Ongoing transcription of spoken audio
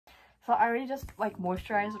So I already just like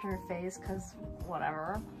moisturized her face because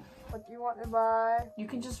whatever. What do you want to buy? You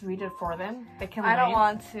can just read it for them. They can I learn. don't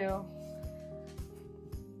want to.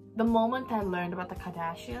 The moment I learned about the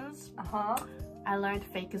Kardashians, I learned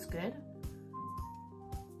fake is good.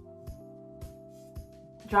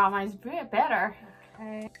 Drama is better.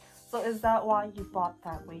 Okay. So is that why you bought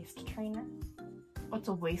that waist trainer? What's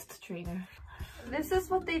a waist trainer? This is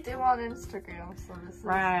what they do on Instagram, so this is...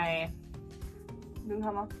 Right.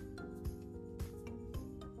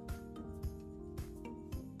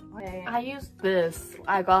 Okay. I used this.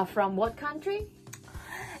 I got from what country?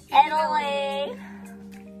 Italy!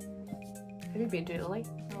 Have you been to Italy?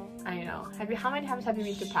 No. I know. How many times have you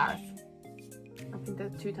been to Paris? I think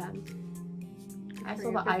that's 2 times. I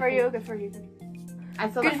saw the Good for you, good for you. I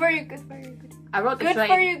saw good for you, good for you, good. I wrote the Good train.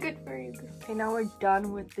 for you, good for you, good. Okay, now we're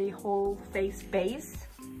done with the whole face base.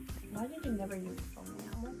 Why did you never use it from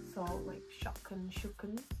now? So like shaken.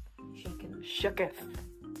 Shooketh. Shaken.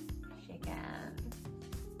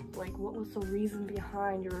 Like, what was the reason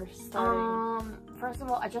behind your starting? First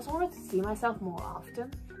of all, I just wanted to see myself more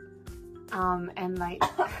often. And like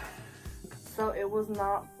So it was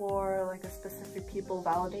not for like a specific people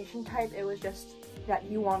validation type, it was just that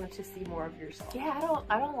you wanted to see more of yourself. yeah,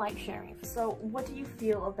 I don't like sharing. So what do you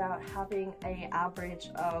feel about having an average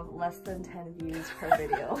of less than 10 views per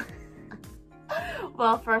video?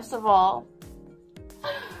 Well, first of all,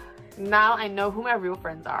 now I know who my real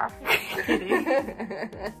friends are.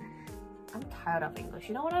 I'm tired of English,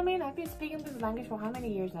 you know what I mean? I've been speaking this language for how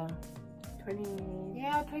many years now? 20.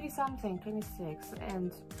 Yeah, 20 something, 26,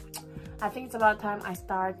 and I think it's about time I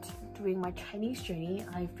start doing my Chinese journey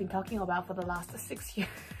I've been talking about for the last 6 years.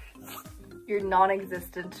 Your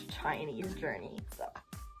non-existent Chinese journey, so.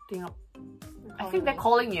 I think they're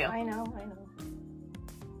calling you. I know.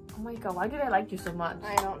 Oh my god, why do they like you so much?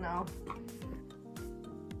 I don't know.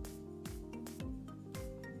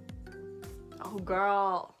 Oh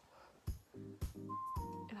girl.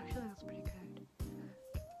 It actually looks pretty good.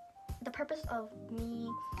 The purpose of me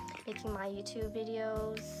making my YouTube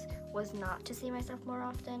videos was not to see myself more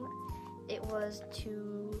often. It was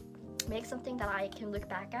to make something that I can look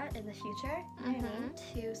back at in the future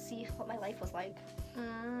to see what my life was like.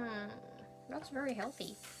 That's very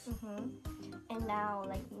healthy. And now,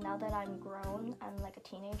 now that I'm grown, I'm like a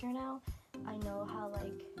teenager now, I know how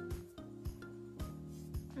like,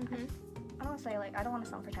 I don't want to say like, I don't want to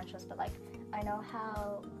sound pretentious, but like, I know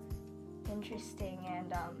how interesting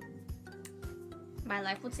and my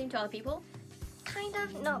life would seem to other people? Kind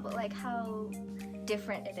of, no, but like how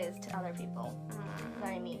different it is to other people.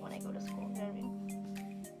 That I meet when I go to school, you know what I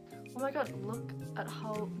mean? Oh my god, look at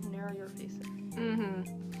how narrow your face is.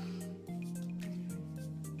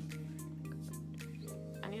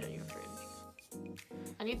 I need a new fridge.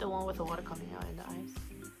 I need the one with the water coming out in the eyes.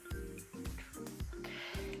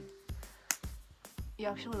 You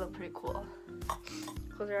actually look pretty cool.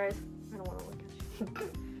 Close your eyes. I don't want to look at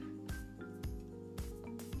you.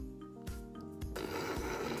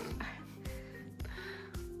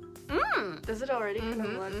 Does it already? 하지마.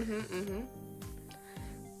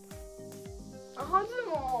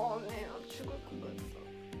 내가 죽을 것 같아.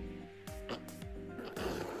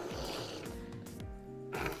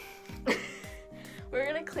 We're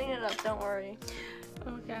gonna clean it up, don't worry.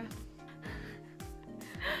 Okay.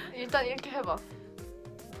 일단 이렇게 해봐.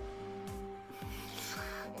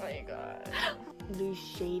 Oh my god. The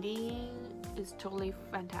shading is totally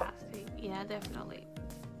fantastic. Yeah, definitely.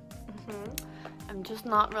 I'm just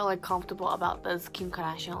not really comfortable about this Kim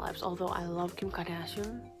Kardashian lips, although I love Kim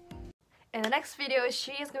Kardashian. In the next video,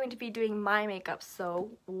 she is going to be doing my makeup, so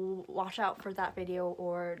watch out for that video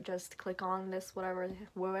or just click on this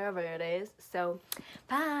wherever it is. So,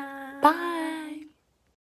 bye! Bye!